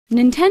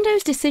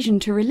Nintendo's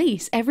decision to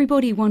release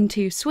Everybody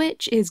 1-2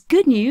 Switch is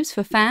good news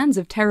for fans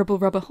of terrible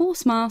rubber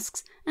horse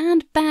masks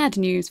and bad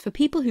news for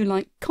people who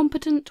like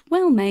competent,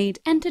 well-made,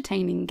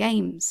 entertaining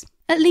games.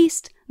 At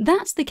least,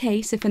 that's the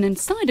case if an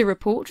insider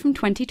report from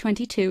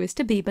 2022 is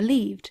to be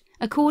believed.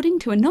 According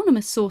to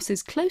anonymous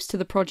sources close to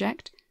the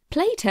project,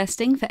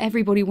 playtesting for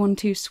Everybody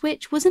 1-2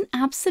 Switch was an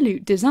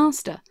absolute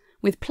disaster,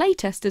 with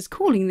playtesters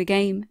calling the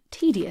game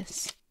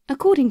tedious.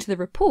 According to the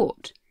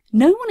report,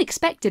 no one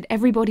expected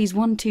Everybody's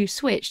 1-2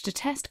 Switch to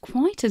test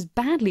quite as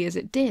badly as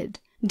it did.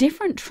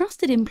 Different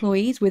trusted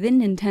employees within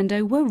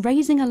Nintendo were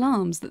raising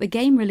alarms that the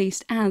game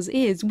released as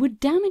is would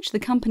damage the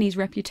company's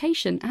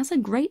reputation as a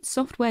great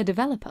software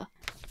developer.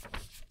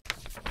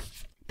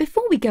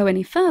 Before we go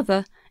any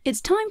further,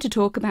 it's time to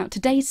talk about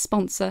today's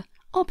sponsor,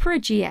 Opera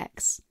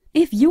GX.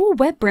 If your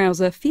web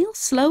browser feels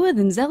slower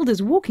than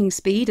Zelda's walking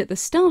speed at the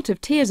start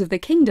of Tears of the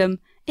Kingdom,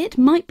 it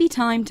might be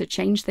time to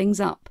change things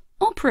up.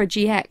 Opera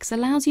GX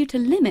allows you to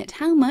limit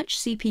how much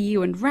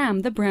CPU and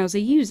RAM the browser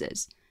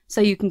uses, so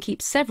you can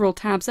keep several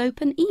tabs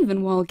open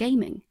even while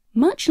gaming.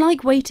 Much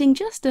like waiting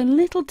just a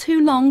little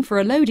too long for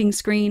a loading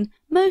screen,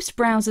 most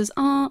browsers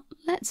are,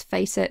 let's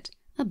face it,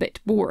 a bit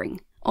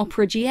boring.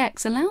 Opera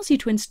GX allows you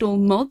to install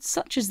mods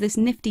such as this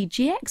nifty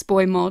GX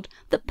Boy mod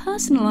that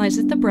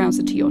personalises the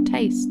browser to your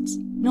tastes.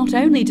 Not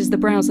only does the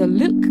browser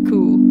look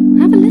cool,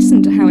 have a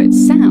listen to how it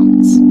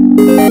sounds.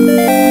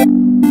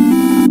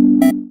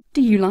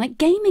 Do you like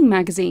gaming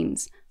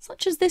magazines,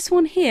 such as this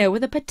one here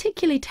with a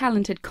particularly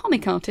talented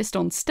comic artist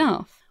on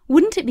staff?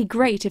 Wouldn't it be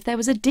great if there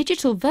was a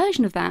digital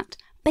version of that,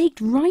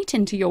 baked right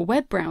into your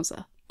web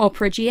browser?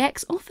 Opera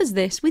GX offers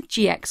this with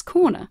GX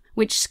Corner,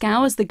 which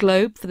scours the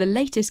globe for the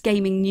latest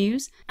gaming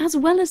news, as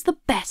well as the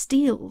best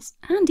deals,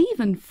 and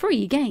even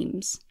free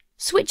games.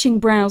 Switching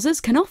browsers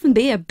can often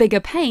be a bigger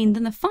pain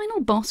than the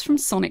final boss from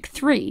Sonic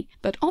 3,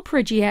 but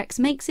Opera GX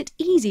makes it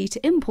easy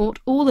to import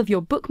all of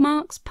your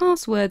bookmarks,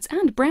 passwords,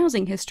 and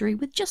browsing history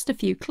with just a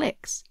few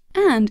clicks.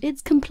 And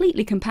it's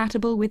completely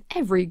compatible with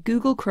every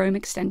Google Chrome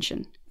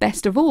extension.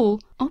 Best of all,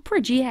 Opera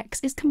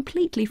GX is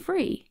completely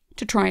free.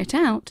 To try it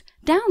out,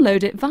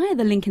 download it via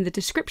the link in the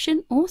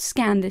description or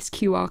scan this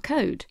QR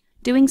code.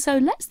 Doing so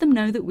lets them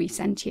know that we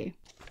sent you.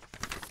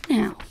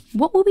 Now,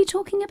 what were we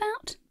talking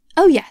about?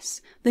 Oh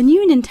yes, the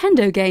new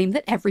Nintendo game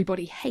that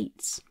everybody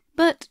hates.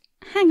 But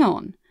hang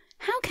on,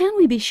 how can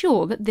we be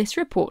sure that this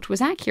report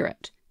was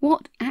accurate?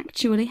 What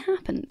actually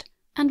happened?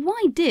 And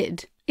why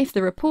did, if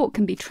the report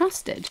can be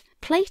trusted,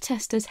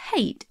 playtesters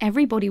hate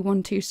Everybody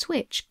 1-2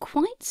 Switch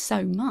quite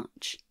so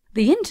much?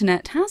 The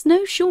internet has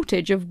no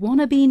shortage of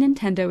wannabe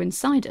Nintendo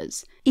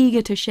insiders,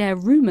 eager to share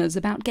rumours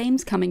about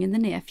games coming in the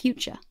near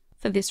future.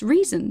 For this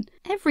reason,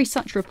 every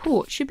such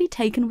report should be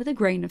taken with a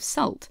grain of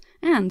salt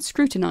and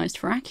scrutinised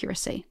for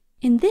accuracy.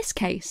 In this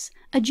case,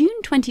 a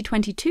June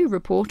 2022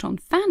 report on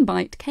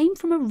Fanbyte came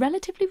from a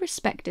relatively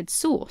respected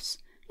source,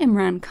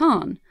 Imran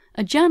Khan,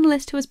 a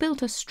journalist who has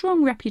built a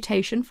strong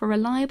reputation for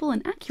reliable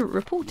and accurate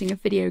reporting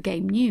of video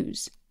game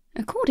news.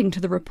 According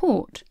to the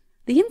report,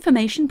 the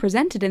information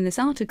presented in this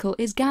article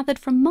is gathered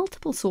from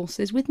multiple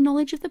sources with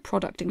knowledge of the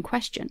product in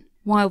question.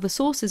 While the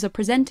sources are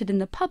presented in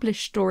the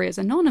published story as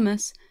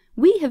anonymous,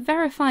 we have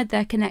verified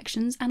their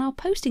connections and are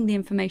posting the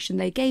information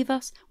they gave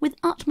us with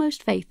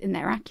utmost faith in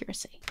their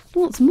accuracy.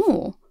 What's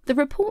more, the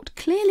report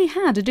clearly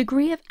had a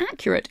degree of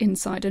accurate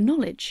insider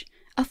knowledge.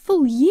 A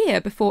full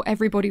year before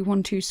Everybody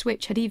 1-2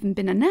 Switch had even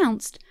been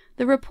announced,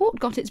 the report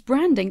got its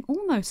branding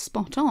almost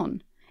spot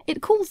on.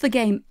 It calls the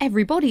game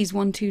Everybody's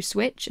 1-2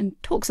 Switch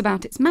and talks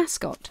about its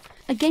mascot,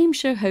 a game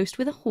show host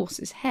with a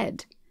horse's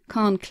head.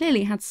 Khan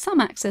clearly had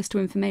some access to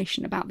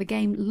information about the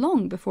game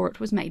long before it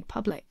was made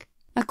public.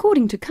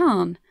 According to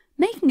Khan,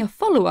 making a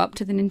follow-up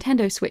to the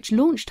Nintendo Switch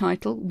launch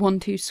title,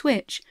 1-2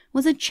 Switch,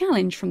 was a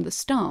challenge from the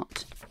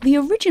start. The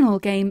original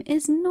game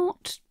is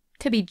not,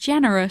 to be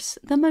generous,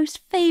 the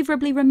most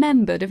favourably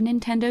remembered of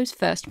Nintendo's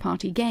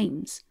first-party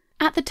games.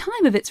 At the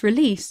time of its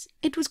release,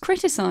 it was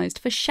criticised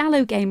for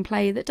shallow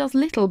gameplay that does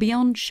little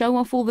beyond show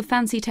off all the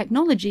fancy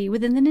technology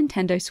within the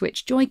Nintendo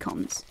Switch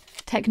Joy-Cons.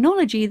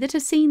 Technology that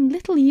has seen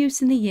little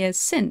use in the years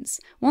since,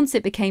 once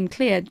it became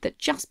clear that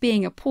just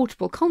being a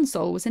portable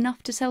console was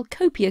enough to sell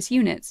copious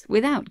units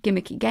without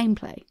gimmicky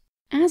gameplay.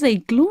 As a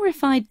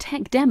glorified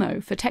tech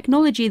demo for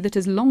technology that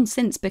has long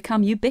since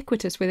become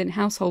ubiquitous within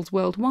households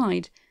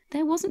worldwide,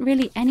 there wasn't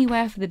really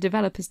anywhere for the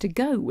developers to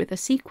go with a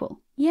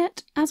sequel.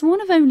 Yet, as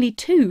one of only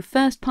 2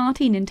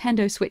 first-party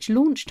Nintendo Switch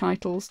launch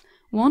titles,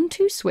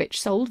 1-2 Switch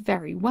sold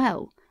very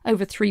well,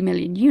 over 3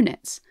 million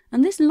units,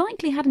 and this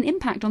likely had an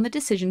impact on the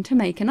decision to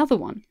make another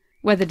one,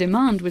 whether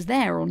demand was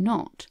there or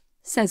not.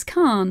 Says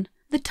Khan,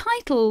 the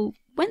title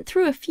went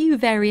through a few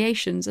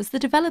variations as the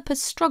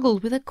developers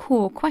struggled with a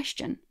core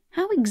question.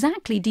 How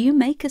exactly do you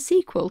make a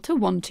sequel to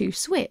 1-2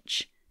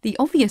 Switch? The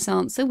obvious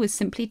answer was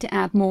simply to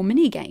add more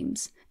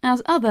minigames,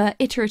 as other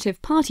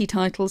iterative party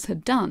titles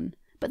had done,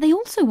 but they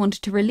also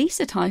wanted to release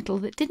a title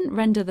that didn't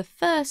render the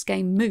first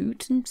game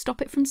moot and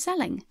stop it from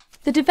selling.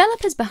 The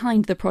developers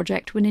behind the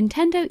project were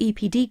Nintendo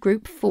EPD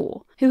Group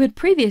 4, who had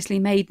previously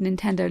made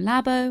Nintendo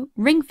Labo,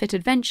 Ring Fit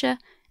Adventure,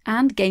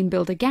 and Game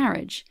Builder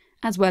Garage,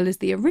 as well as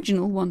the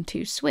original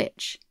 1-2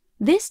 Switch.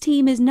 This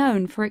team is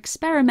known for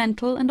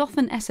experimental and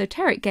often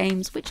esoteric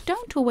games which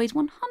don't always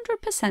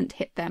 100%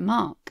 hit their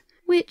mark,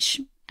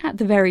 which, at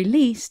the very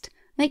least,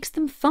 makes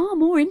them far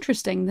more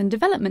interesting than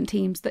development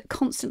teams that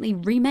constantly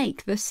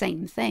remake the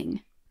same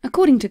thing.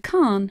 According to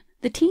Khan,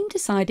 the team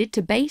decided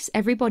to base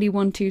Everybody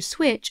 1-2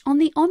 Switch on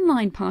the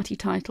online party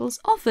titles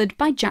offered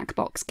by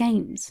Jackbox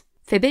Games,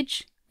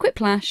 Fibbage,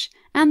 Quiplash,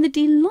 and the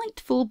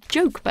delightful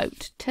Joke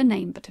Boat, to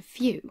name but a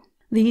few.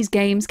 These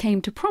games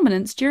came to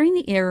prominence during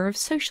the era of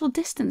social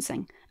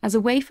distancing, as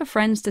a way for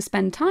friends to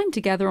spend time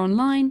together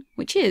online,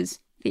 which is,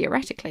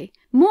 theoretically,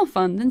 more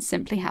fun than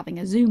simply having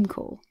a Zoom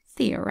call.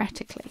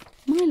 Theoretically.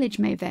 Mileage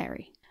may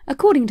vary.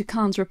 According to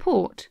Khan's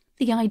report,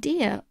 the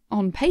idea,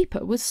 on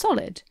paper, was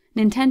solid.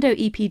 Nintendo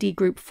EPD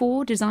Group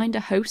 4 designed a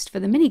host for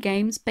the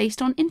minigames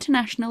based on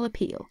international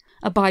appeal,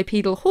 a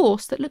bipedal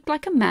horse that looked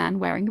like a man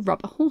wearing a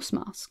rubber horse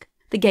mask.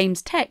 The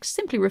game's text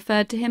simply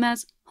referred to him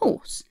as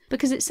horse,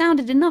 because it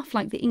sounded enough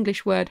like the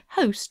English word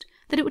host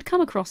that it would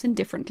come across in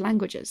different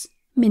languages.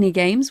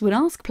 Minigames would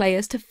ask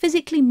players to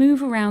physically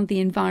move around the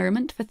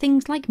environment for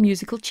things like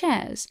musical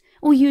chairs,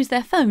 or use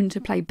their phone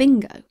to play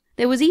bingo.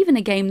 There was even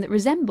a game that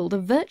resembled a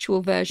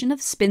virtual version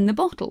of Spin the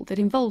Bottle that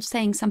involved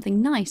saying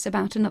something nice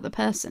about another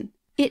person.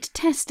 It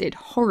tested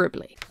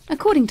horribly.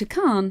 According to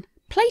Khan,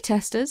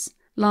 playtesters,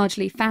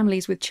 largely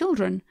families with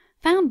children,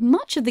 found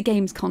much of the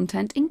game's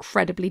content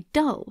incredibly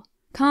dull.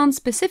 Khan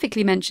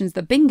specifically mentions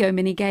the bingo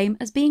minigame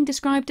as being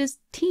described as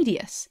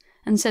tedious,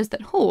 and says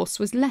that horse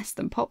was less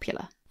than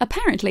popular.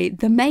 Apparently,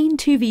 the main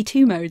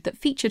 2v2 mode that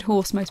featured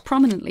horse most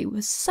prominently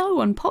was so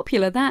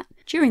unpopular that,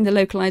 during the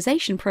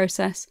localization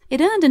process,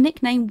 it earned a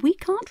nickname we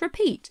can't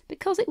repeat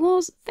because it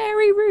was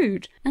very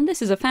rude, and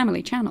this is a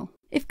family channel.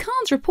 If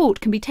Khan's report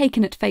can be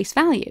taken at face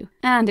value,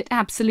 and it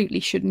absolutely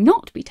should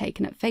not be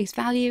taken at face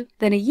value,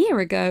 then a year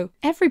ago,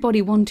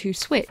 Everybody 1-2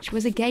 Switch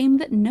was a game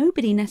that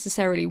nobody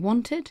necessarily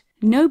wanted,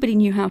 nobody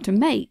knew how to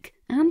make,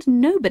 and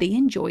nobody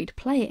enjoyed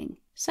playing.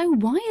 So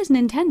why is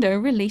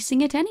Nintendo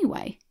releasing it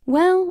anyway?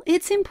 Well,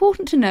 it's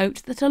important to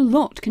note that a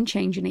lot can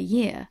change in a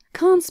year.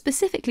 Khan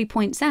specifically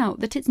points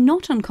out that it's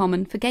not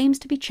uncommon for games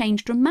to be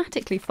changed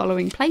dramatically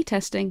following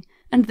playtesting,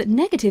 and that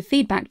negative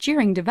feedback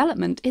during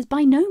development is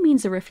by no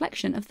means a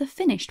reflection of the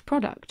finished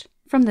product.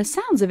 From the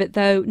sounds of it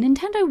though,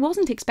 Nintendo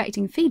wasn't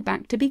expecting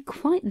feedback to be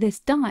quite this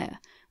dire,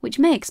 which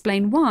may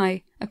explain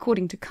why,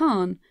 according to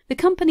Khan, the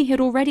company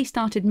had already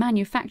started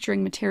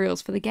manufacturing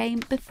materials for the game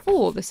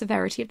before the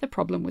severity of the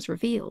problem was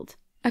revealed.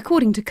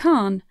 According to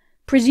Khan,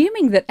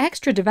 presuming that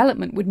extra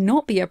development would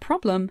not be a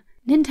problem,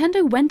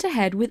 Nintendo went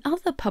ahead with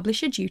other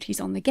publisher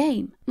duties on the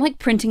game, like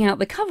printing out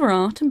the cover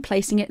art and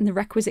placing it in the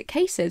requisite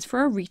cases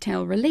for a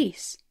retail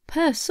release.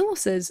 Per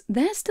sources,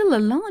 there's still a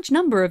large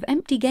number of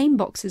empty game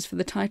boxes for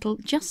the title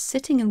just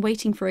sitting and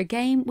waiting for a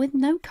game with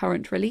no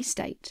current release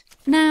date.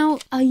 Now,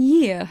 a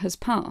year has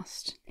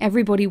passed.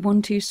 Everybody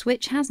 1-2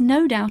 Switch has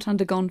no doubt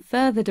undergone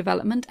further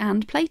development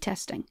and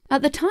playtesting.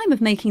 At the time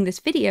of making this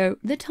video,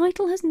 the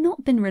title has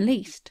not been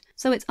released,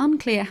 so it's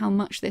unclear how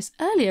much this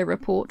earlier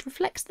report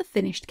reflects the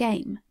finished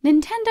game.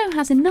 Nintendo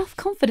has enough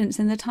confidence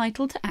in the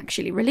title to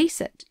actually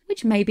release it,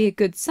 which may be a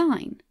good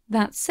sign.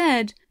 That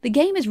said, the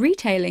game is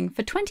retailing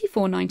for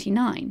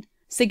 $24.99,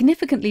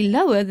 significantly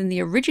lower than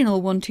the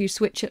original 1-2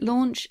 Switch at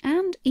launch,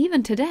 and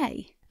even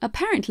today.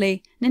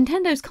 Apparently,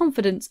 Nintendo's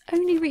confidence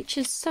only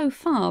reaches so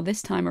far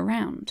this time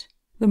around.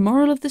 The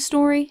moral of the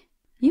story?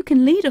 You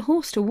can lead a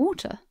horse to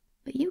water,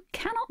 but you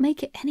cannot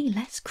make it any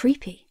less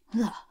creepy.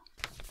 Ugh.